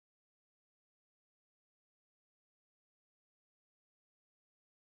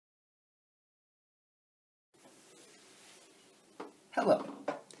Hello.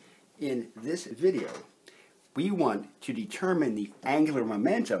 In this video, we want to determine the angular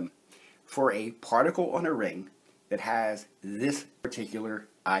momentum for a particle on a ring that has this particular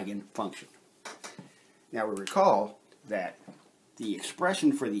eigenfunction. Now we recall that the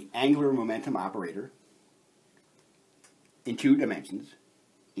expression for the angular momentum operator in two dimensions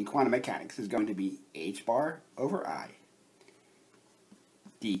in quantum mechanics is going to be h bar over I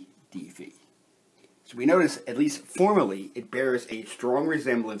d dv. So we notice, at least formally, it bears a strong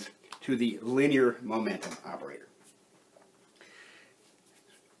resemblance to the linear momentum operator.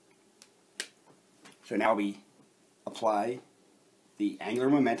 So now we apply the angular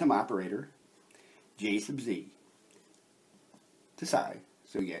momentum operator, J sub z, to psi.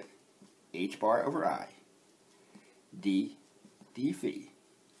 So we get h bar over I d dv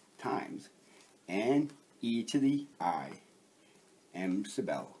times n e to the I m sub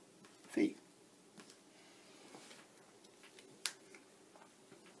l phi.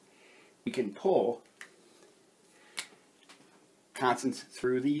 We can pull constants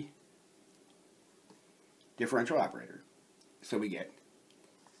through the differential operator. So we get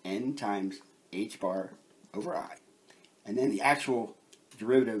n times h bar over I. And then the actual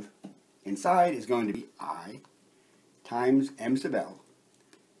derivative inside is going to be I times m sub l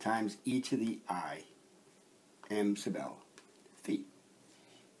times e to the I m sub l phi.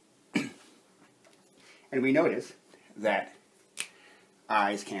 And we notice that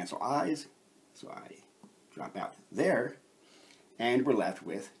i's cancel i's, so I drop out there, and we're left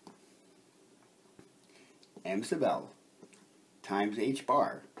with m sub l times h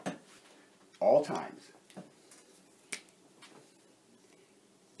bar, all times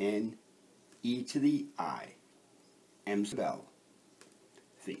n e to the I m sub l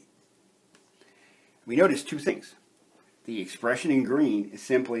phi. We notice two things. The expression in green is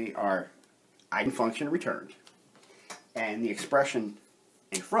simply our eigenfunction returned, and the expression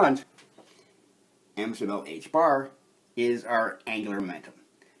in front, m sub l h bar, is our angular momentum.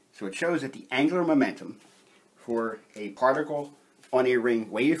 So it shows that the angular momentum for a particle on a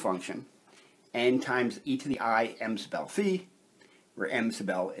ring wave function, n times e to the I m sub l phi, where m sub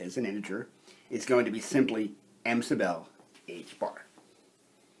l is an integer, is going to be simply m sub l h bar.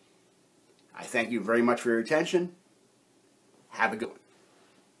 I thank you very much for your attention. Have a good one.